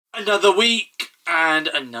Another week and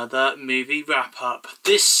another movie wrap-up.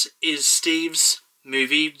 This is Steve's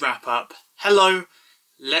movie wrap-up. Hello,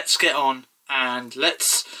 let's get on and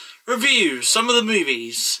let's review some of the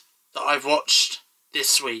movies that I've watched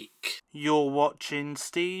this week. You're watching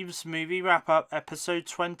Steve's movie wrap-up, episode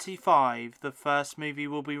 25. The first movie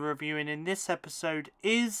we'll be reviewing in this episode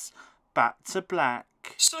is Back to Black.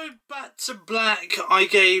 So Back to Black I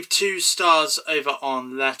gave 2 stars over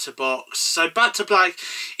on Letterboxd. So Back to Black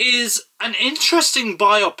is an interesting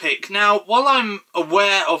biopic. Now, while I'm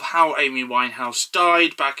aware of how Amy Winehouse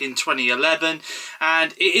died back in 2011,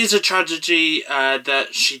 and it is a tragedy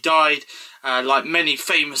that she died, like many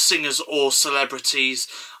famous singers or celebrities,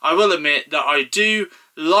 I will admit that I do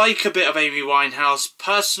like a bit of Amy Winehouse.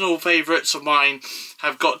 Personal favourites of mine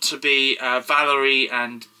have got to be Valerie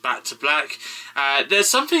and Back to Black. There's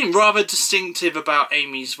something rather distinctive about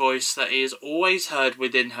Amy's voice that is always heard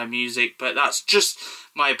within her music, but that's just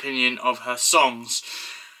my opinion of her songs.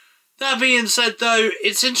 That being said though,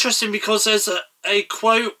 it's interesting because there's a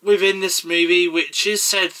quote within this movie which is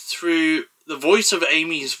said through the voice of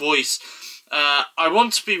Amy's voice. I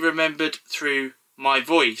want to be remembered through my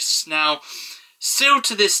voice. Now, still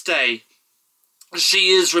to this day, she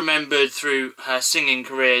is remembered through her singing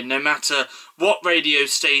career, no matter what radio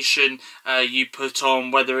station you put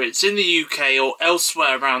on, whether it's in the UK or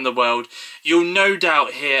elsewhere around the world. You'll no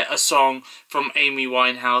doubt hear a song from Amy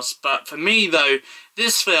Winehouse. But for me though,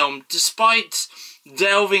 this film, despite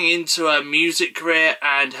delving into her music career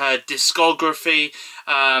and her discography,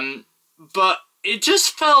 but it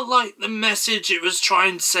just felt like the message it was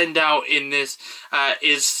trying to send out in this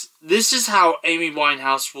this is how Amy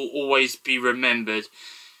Winehouse will always be remembered.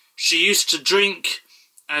 She used to drink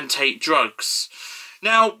and take drugs.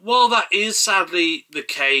 Now, while that is sadly the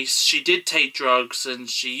case, she did take drugs and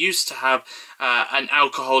she used to have an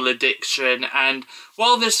alcohol addiction. And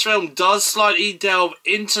while this film does slightly delve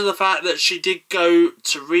into the fact that she did go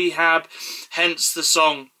to rehab, hence the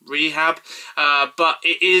song Rehab, but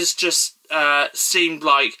it is just seemed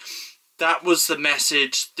like that was the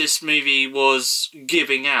message this movie was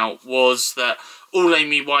giving out, was that all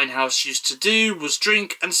Amy Winehouse used to do was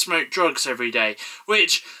drink and smoke drugs every day,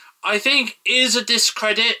 which I think is a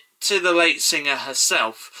discredit to the late singer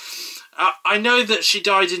herself. I know that she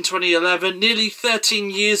died in 2011, nearly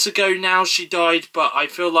 13 years ago now she died, but I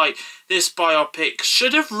feel like this biopic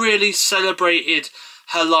should have really celebrated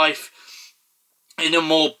her life in a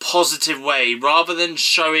more positive way, rather than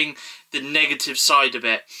showing the negative side of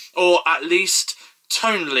it, or at least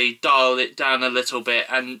tonally dial it down a little bit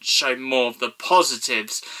and show more of the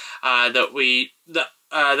positives that we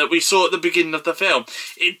saw at the beginning of the film.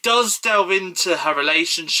 It does delve into her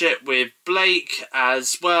relationship with Blake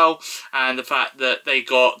as well, and the fact that they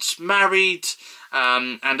got married,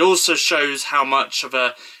 and also shows how much of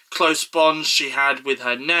a close bond she had with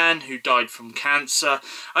her nan, who died from cancer.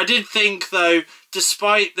 I did think though,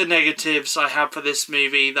 despite the negatives I have for this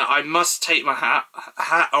movie, that I must take my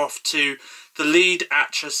hat off to the lead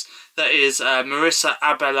actress, that is Marissa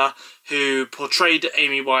Abela, who portrayed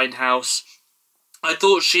Amy Winehouse. I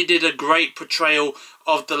thought she did a great portrayal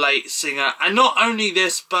of the late singer, and not only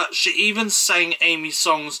this, but she even sang Amy's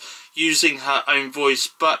songs using her own voice,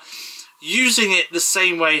 but using it the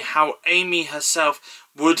same way how Amy herself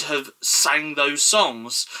would have sang those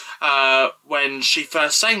songs when she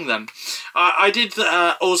first sang them. I did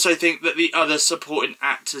also think that the other supporting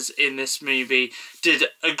actors in this movie did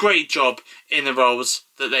a great job in the roles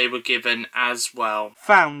that they were given as well.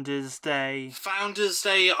 Founders Day. Founders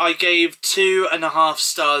Day I gave 2.5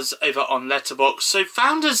 stars over on Letterboxd. So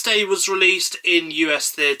Founders Day was released in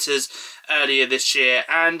US theatres earlier this year,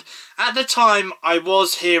 and at the time I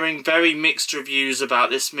was hearing very mixed reviews about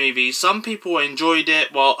this movie. Some people enjoyed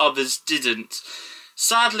it while others didn't.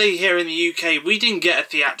 Sadly, here in the UK we didn't get a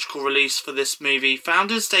theatrical release for this movie.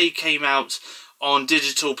 Founders Day came out on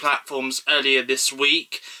digital platforms earlier this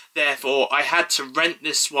week, therefore I had to rent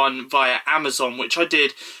this one via Amazon, which I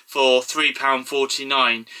did for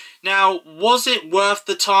 £3.49. Now, was it worth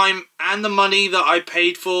the time and the money that I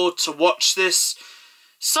paid for to watch this?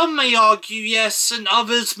 Some may argue yes, and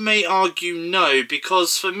others may argue no,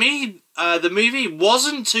 because for me, the movie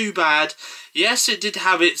wasn't too bad. Yes, it did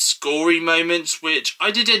have its gory moments, which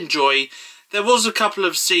I did enjoy. There was a couple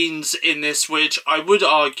of scenes in this which I would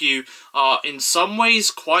argue are in some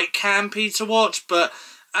ways quite campy to watch, but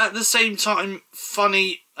at the same time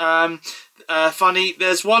funny.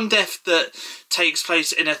 There's one death that takes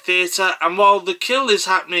place in a theatre, and while the kill is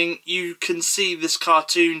happening, you can see this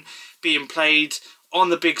cartoon being played on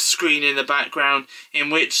the big screen in the background, in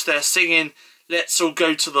which they're singing let's all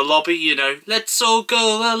go to the lobby, you know. Let's all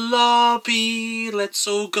go to the lobby, let's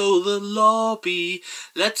all go to the lobby,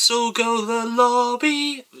 let's all go to the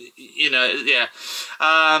lobby. You know, yeah.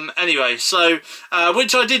 Anyway, so,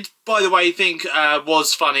 which I did, by the way, think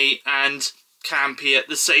was funny and campy at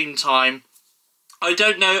the same time. I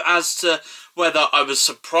don't know as to whether I was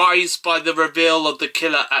surprised by the reveal of the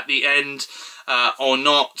killer at the end or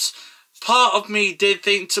not. Part of me did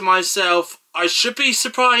think to myself, I should be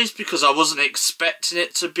surprised because I wasn't expecting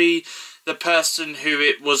it to be the person who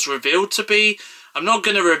it was revealed to be. I'm not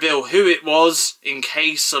going to reveal who it was in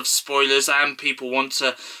case of spoilers and people want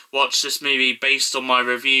to watch this movie based on my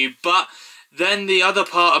review. But then the other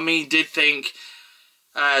part of me did think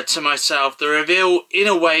to myself, the reveal in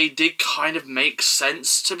a way did kind of make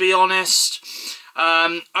sense, to be honest.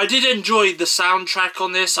 I did enjoy the soundtrack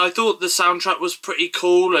on this. I thought the soundtrack was pretty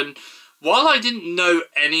cool, and while I didn't know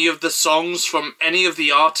any of the songs from any of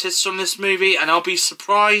the artists from this movie, and I'll be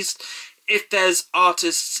surprised if there's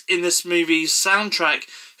artists in this movie's soundtrack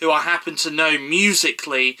who I happen to know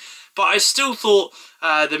musically, but I still thought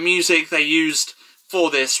the music they used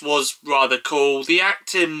for this was rather cool. The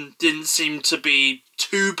acting didn't seem to be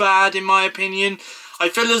too bad in my opinion. I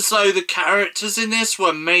feel as though the characters in this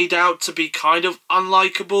were made out to be kind of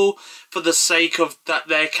unlikable for the sake of that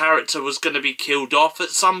their character was going to be killed off at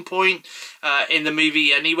some point in the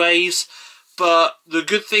movie anyways. But the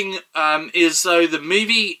good thing is though the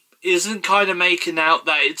movie isn't kind of making out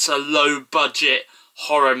that it's a low budget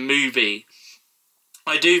horror movie.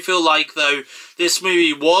 I do feel like though this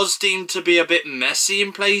movie was deemed to be a bit messy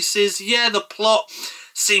in places. Yeah, the plot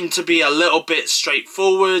seemed to be a little bit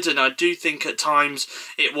straightforward, and I do think at times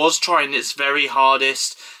it was trying its very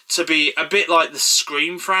hardest to be a bit like the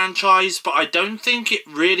Scream franchise, but I don't think it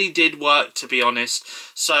really did work, to be honest.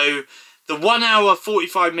 So the 1 hour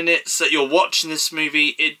 45 minutes that you're watching this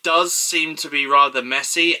movie, it does seem to be rather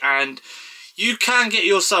messy, and you can get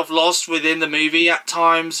yourself lost within the movie at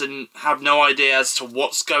times and have no idea as to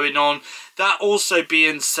what's going on. That also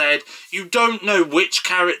being said, you don't know which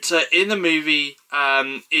character in the movie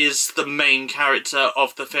is the main character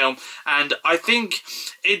of the film, and I think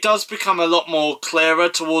it does become a lot more clearer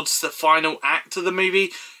towards the final act of the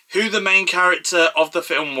movie who the main character of the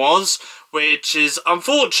film was, which is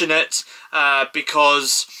unfortunate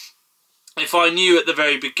because if I knew at the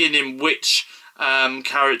very beginning which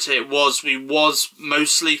character it was we was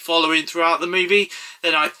mostly following throughout the movie,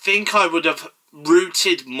 then I think I would have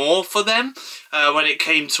rooted more for them when it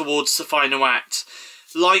came towards the final act.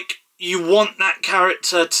 Like, you want that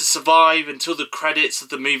character to survive until the credits of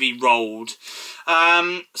the movie rolled.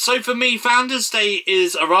 So for me, Founders Day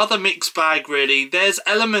is a rather mixed bag really. There's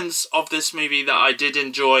elements of this movie that I did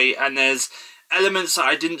enjoy, and there's elements that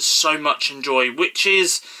I didn't so much enjoy, which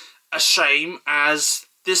is a shame, as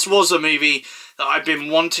this was a movie that I've been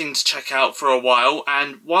wanting to check out for a while,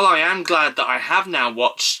 and while I am glad that I have now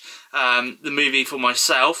watched the movie for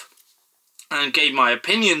myself and gave my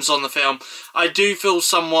opinions on the film, I do feel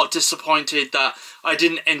somewhat disappointed that I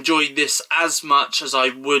didn't enjoy this as much as I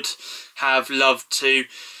would have loved to.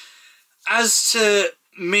 As to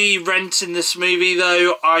me renting this movie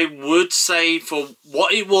though, I would say for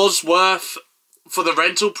what it was worth for the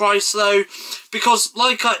rental price though, because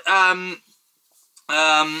like I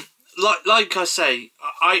say,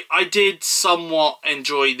 I did somewhat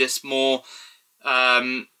enjoy this more.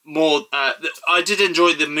 I did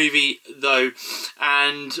enjoy the movie though,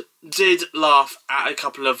 and did laugh at a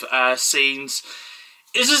couple of scenes.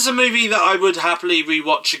 Is this a movie that I would happily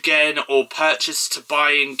rewatch again or purchase to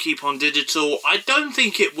buy and keep on digital? I don't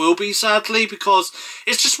think it will be, sadly, because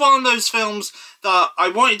it's just one of those films that I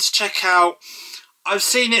wanted to check out. I've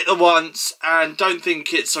seen it the once and don't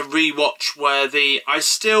think it's a rewatch worthy. I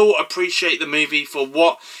still appreciate the movie for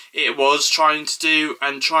what it was trying to do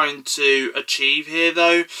and trying to achieve here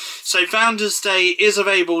though. So Founders Day is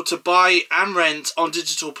available to buy and rent on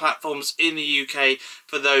digital platforms in the UK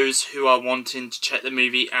for those who are wanting to check the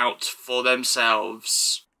movie out for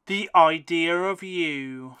themselves. The Idea of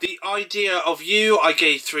You. The Idea of You, I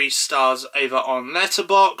gave 3 stars over on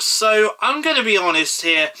Letterboxd. So I'm going to be honest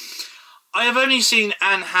here. I have only seen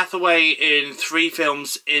Anne Hathaway in 3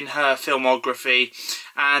 films in her filmography,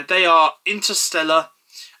 and they are Interstellar,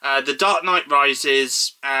 The Dark Knight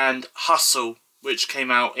Rises, and Hustle, which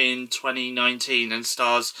came out in 2019 and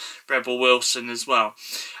stars Rebel Wilson as well.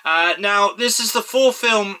 Now, this is the 4th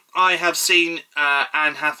film I have seen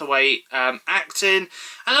Anne Hathaway act in,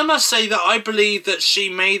 and I must say that I believe that she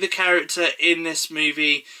made the character in this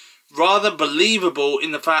movie rather believable,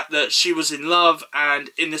 in the fact that she was in love and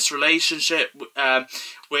in this relationship,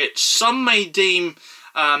 which some may deem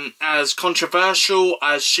as controversial,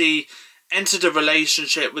 as she entered a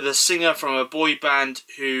relationship with a singer from a boy band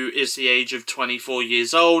who is the age of 24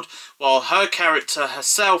 years old, while her character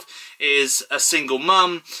herself is a single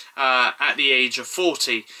mum at the age of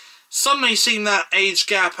 40. Some may see that age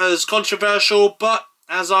gap as controversial, but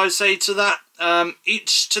as I say to that,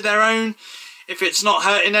 each to their own. If it's not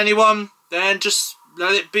hurting anyone, then just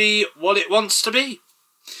let it be what it wants to be.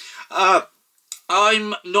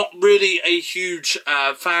 I'm not really a huge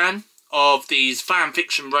fan of these fan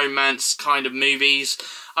fiction romance kind of movies.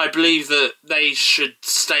 I believe that they should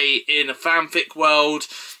stay in a fanfic world,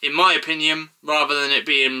 in my opinion, rather than it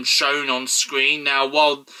being shown on screen. Now,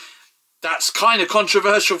 while that's kind of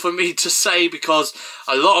controversial for me to say because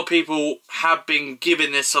a lot of people have been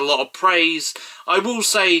giving this a lot of praise, I will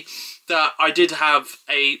say that I did have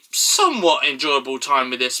a somewhat enjoyable time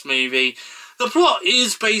with this movie. The plot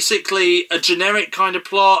is basically a generic kind of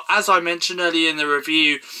plot. As I mentioned earlier in the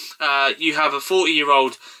review, you have a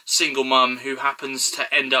 40-year-old single mum who happens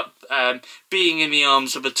to end up being in the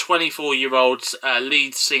arms of a 24-year-old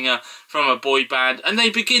lead singer from a boy band, and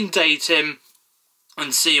they begin dating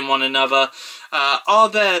and seeing one another. Are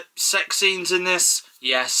there sex scenes in this?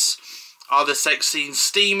 Yes. Are the sex scenes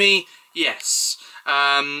steamy? Yes.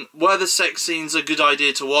 Were the sex scenes a good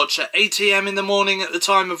idea to watch at 8 AM in the morning at the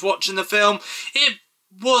time of watching the film? It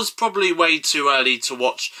was probably way too early to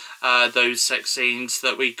watch those sex scenes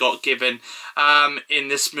that we got given in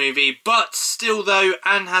this movie. But still though,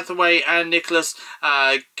 Anne Hathaway and Nicholas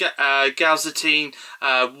Galzatine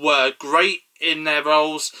were great in their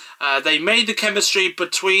roles. They made the chemistry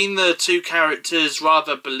between the two characters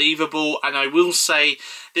rather believable, and I will say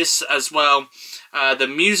this as well. The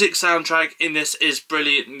music soundtrack in this is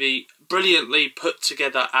brilliantly put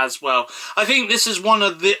together as well. I think this is one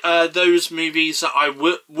of the those movies that I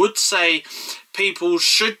would say people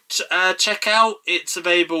should check out. It's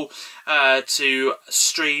available to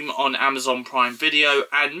stream on Amazon Prime Video,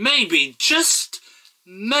 and maybe, just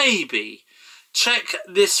maybe, check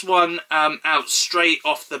this one out straight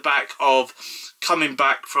off the back of coming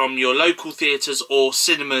back from your local theatres or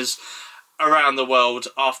cinemas around the world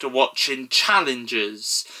after watching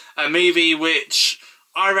Challengers, a movie which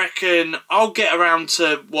I reckon I'll get around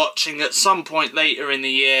to watching at some point later in the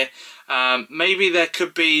year. Maybe there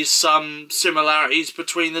could be some similarities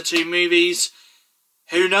between the two movies.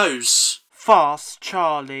 Who knows? Fast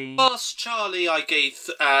Charlie. Fast Charlie I gave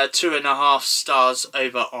 2.5 stars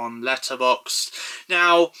over on Letterboxd.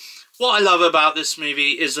 Now, what I love about this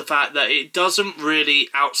movie is the fact that it doesn't really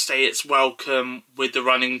outstay its welcome with the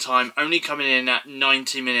running time, only coming in at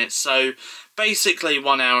 90 minutes, so basically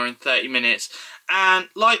 1 hour and 30 minutes. And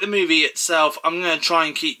like the movie itself, I'm going to try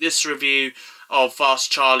and keep this review of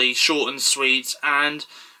Fast Charlie short and sweet and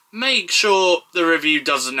make sure the review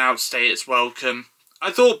doesn't outstay its welcome. I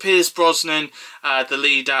thought Pierce Brosnan, the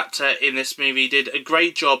lead actor in this movie, did a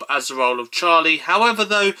great job as the role of Charlie. However,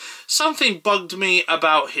 though, something bugged me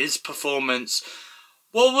about his performance.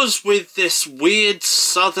 What was with this weird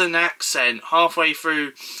southern accent halfway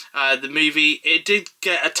through the movie? It did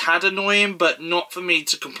get a tad annoying, but not for me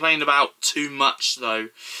to complain about too much, though.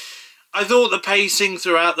 I thought the pacing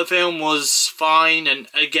throughout the film was fine, and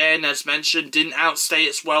again, as mentioned, didn't outstay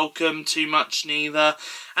its welcome too much neither.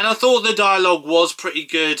 And I thought the dialogue was pretty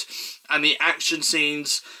good, and the action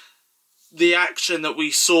scenes, the action that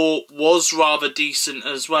we saw was rather decent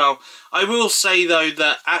as well. I will say though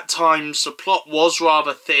that at times the plot was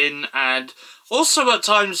rather thin, and also at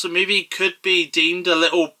times the movie could be deemed a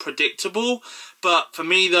little predictable. But for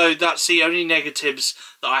me though, that's the only negatives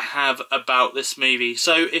that I have about this movie.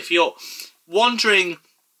 So if you're wondering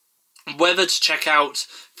whether to check out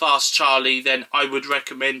Fast Charlie, then I would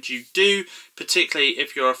recommend you do, particularly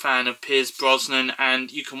if you're a fan of Pierce Brosnan,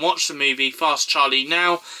 and you can watch the movie Fast Charlie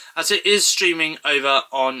now, as it is streaming over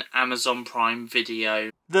on Amazon Prime Video.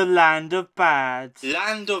 The Land of Bad.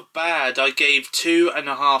 Land of Bad I gave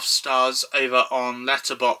 2.5 stars over on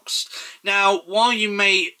Letterboxd. Now, while you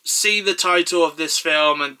may see the title of this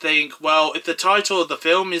film and think, well, if the title of the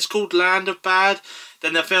film is called Land of Bad,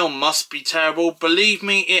 then the film must be terrible. Believe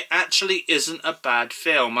me, it actually isn't a bad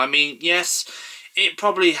film. I mean, yes, it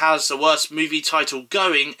probably has the worst movie title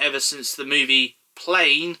going ever since the movie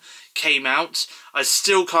Plane came out. I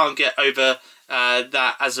still can't get over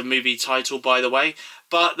that as a movie title, by the way.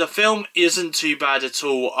 But the film isn't too bad at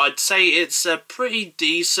all. I'd say it's a pretty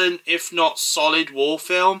decent, if not solid, war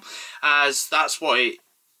film, as that's what it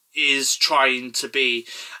is trying to be.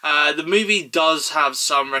 The movie does have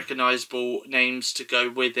some recognisable names to go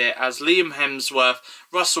with it, as Liam Hemsworth,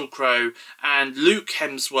 Russell Crowe and Luke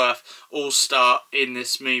Hemsworth all star in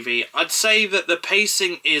this movie. I'd say that the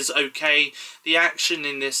pacing is okay. The action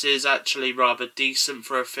in this is actually rather decent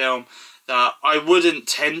for a film that I wouldn't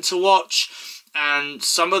tend to watch, and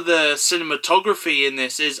some of the cinematography in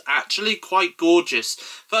this is actually quite gorgeous.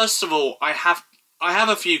 First of all, I have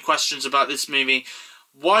a few questions about this movie.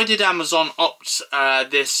 Why did Amazon opt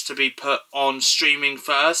this to be put on streaming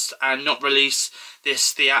first and not release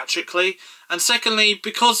this theatrically? And secondly,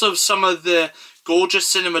 because of some of the gorgeous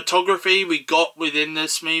cinematography we got within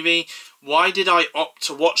this movie, why did I opt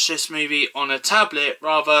to watch this movie on a tablet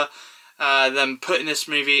rather than putting this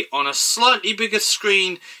movie on a slightly bigger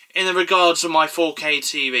screen in regards to my 4K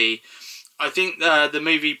TV? I think the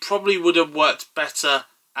movie probably would have worked better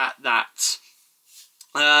at that.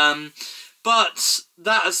 But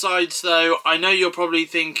that aside though, I know you're probably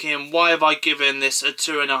thinking, why have I given this a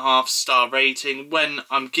 2.5 star rating when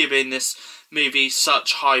I'm giving this movie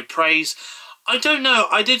such high praise? I don't know,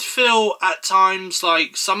 I did feel at times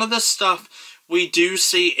like some of the stuff we do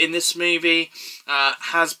see in this movie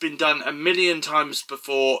has been done a million times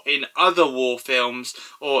before in other war films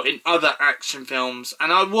or in other action films,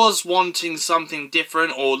 and I was wanting something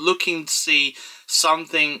different or looking to see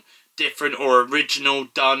something different or original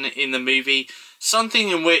done in the movie, something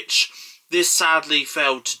in which this sadly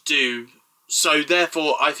failed to do. So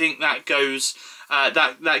therefore I think that goes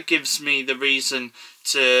that gives me the reason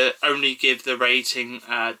to only give the rating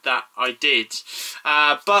that I did.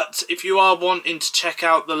 But if you are wanting to check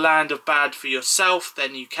out The Land of Bad for yourself,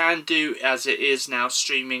 then you can do, as it is now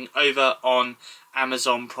streaming over on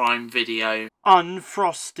Amazon Prime Video.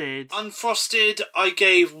 Unfrosted. Unfrosted, I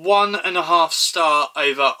gave 1.5 star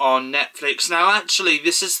over on Netflix. Now actually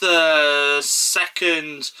this is the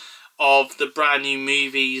second of the brand new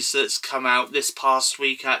movies that's come out this past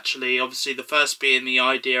week actually. Obviously the first being The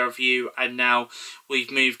Idea of You, and now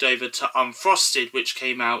we've moved over to Unfrosted, which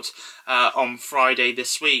came out on Friday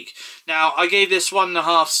this week. Now I gave this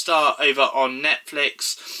 1.5 star over on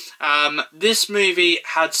Netflix. This movie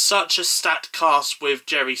had such a stacked cast with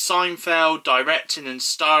Jerry Seinfeld directing and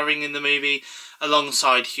starring in the movie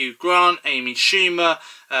alongside Hugh Grant, Amy Schumer,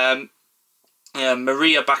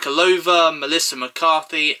 Maria Bakalova, Melissa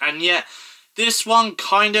McCarthy, and yet this one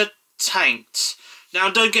kind of tanked. Now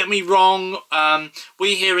don't get me wrong,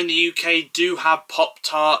 we here in the UK do have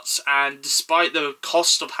Pop-Tarts, and despite the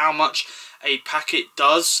cost of how much a packet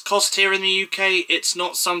does cost here in the UK, it's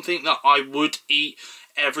not something that I would eat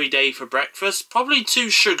every day for breakfast. Probably too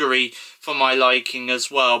sugary for my liking as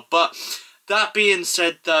well. But that being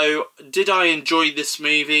said though, did I enjoy this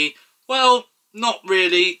movie? Well, not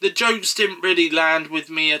really. The jokes didn't really land with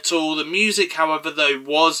me at all. The music, however, though,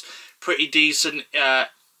 was pretty decent,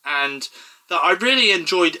 and that I really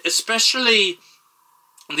enjoyed, especially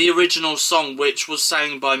the original song, which was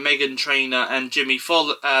sang by Meghan Trainor and Jimmy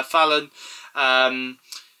Fallon,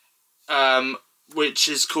 which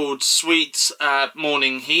is called Sweet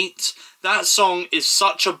Morning Heat. That song is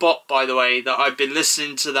such a bop, by the way, that I've been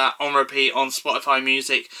listening to that on repeat on Spotify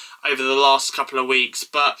Music over the last couple of weeks.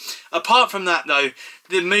 But apart from that though,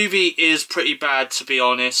 the movie is pretty bad, to be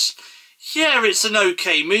honest. Yeah, it's an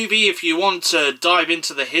okay movie if you want to dive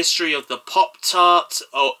into the history of the Pop-Tart,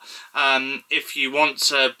 or if you want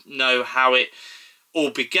to know how it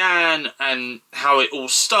all began and how it all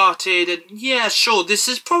started. And yeah, sure, this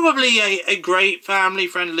is probably a great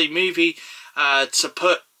family-friendly movie to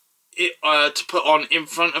put on in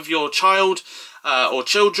front of your child or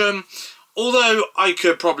children. Although I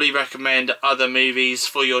could probably recommend other movies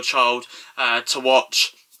for your child to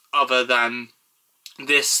watch other than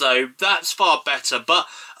this, though. That's far better. But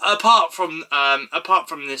apart from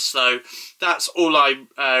this, though, that's all I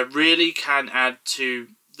really can add to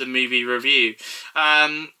the movie review.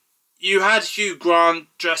 You had Hugh Grant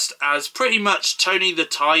dressed as pretty much Tony the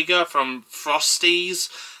Tiger from Frosties,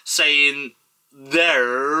 saying their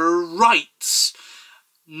rights.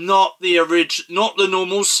 Not the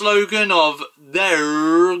normal slogan of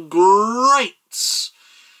 "they're great."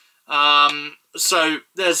 So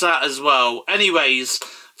there's that as well. Anyways,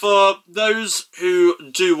 for those who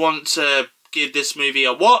do want to give this movie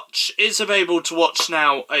a watch, it's available to watch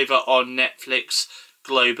now over on Netflix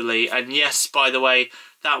globally. And yes, by the way,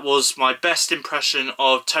 that was my best impression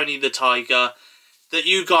of Tony the Tiger that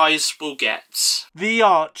you guys will get. The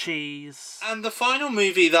Archies. And the final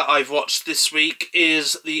movie that I've watched this week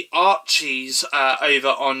is The Archies over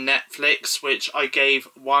on Netflix, which I gave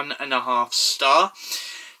 1.5 star.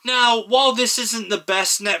 Now, while this isn't the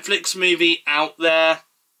best Netflix movie out there,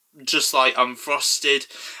 just like Unfrosted,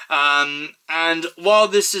 and while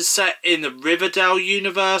this is set in the Riverdale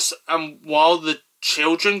universe, and while the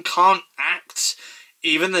children can't act,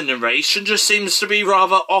 even the narration just seems to be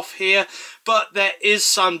rather off here, but there is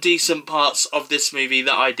some decent parts of this movie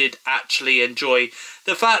that I did actually enjoy.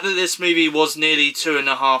 the fact that this movie was nearly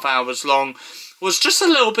 2.5 hours long was just a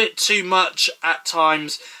little bit too much at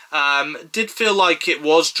times. Did feel like it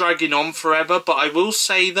was dragging on forever, but I will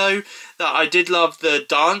say though that I did love the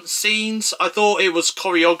dance scenes. I thought it was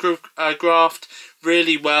choreographed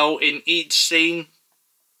really well in each scene,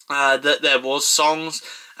 that there was songs.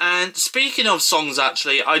 And speaking of songs,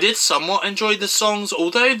 actually, I did somewhat enjoy the songs,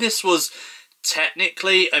 although this was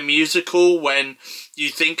technically a musical when you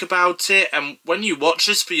think about it and when you watch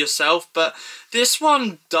this for yourself, but this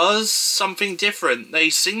one does something different.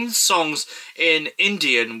 They sing songs in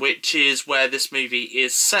Indian, which is where this movie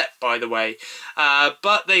is set, by the way,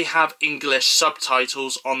 but they have English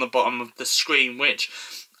subtitles on the bottom of the screen, which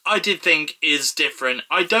I did think is different.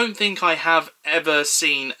 I don't think I have ever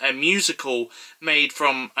seen a musical made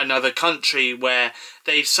from another country where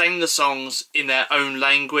they sang the songs in their own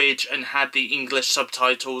language and had the English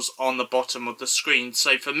subtitles on the bottom of the screen.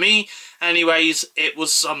 So for me, anyways, it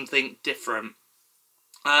was something different.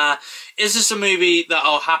 Is this a movie that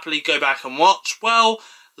I'll happily go back and watch? Well,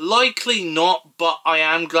 likely not, but I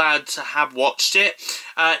am glad to have watched it.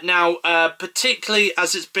 Now, particularly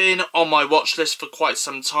as it's been on my watch list for quite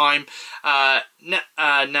some time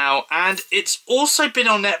now, and it's also been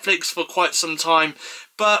on Netflix for quite some time.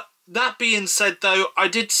 But that being said though, I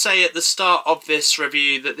did say at the start of this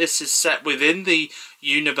review that this is set within the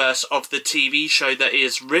universe of the TV show that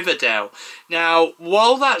is Riverdale. Now,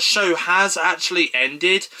 while that show has actually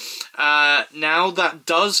ended, now that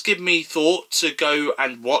does give me thought to go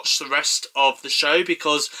and watch the rest of the show,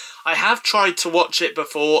 because I have tried to watch it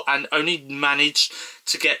before and only managed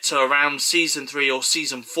to get to around season 3 or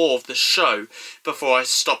season 4 of the show before I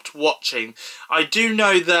stopped watching. I do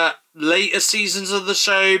know that later seasons of the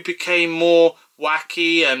show became more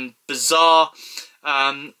wacky and bizarre,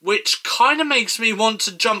 which kind of makes me want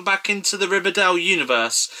to jump back into the Riverdale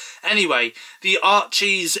universe. Anyway, the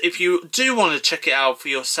Archies, if you do want to check it out for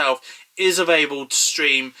yourself, is available to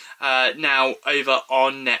stream now over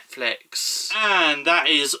on Netflix. And that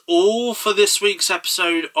is all for this week's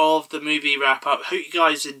episode of the movie wrap up. Hope you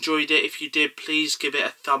guys enjoyed it. If you did, please give it a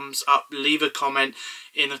thumbs up, leave a comment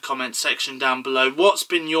in the comment section down below. What's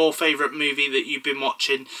been your favourite movie that you've been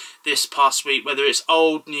watching this past week, whether it's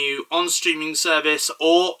old, new, on streaming service,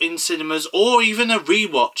 or in cinemas, or even a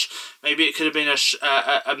rewatch? Maybe it could have been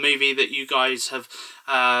a movie that you guys have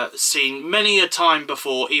seen many a time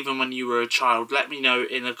before, even when you were a child. Let me know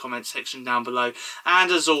in the comment section down below.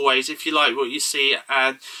 And as always, if you like what you see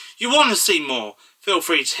and you want to see more, feel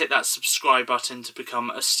free to hit that subscribe button to become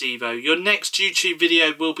a Stevo. Your next YouTube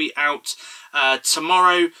video will be out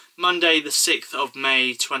tomorrow, Monday the 6th of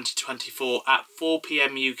May 2024 at 4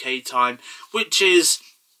 PM UK time, which is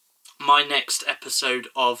my next episode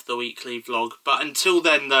of the weekly vlog. But until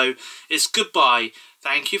then though, it's goodbye,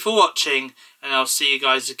 thank you for watching, and I'll see you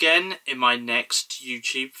guys again in my next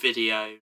YouTube video.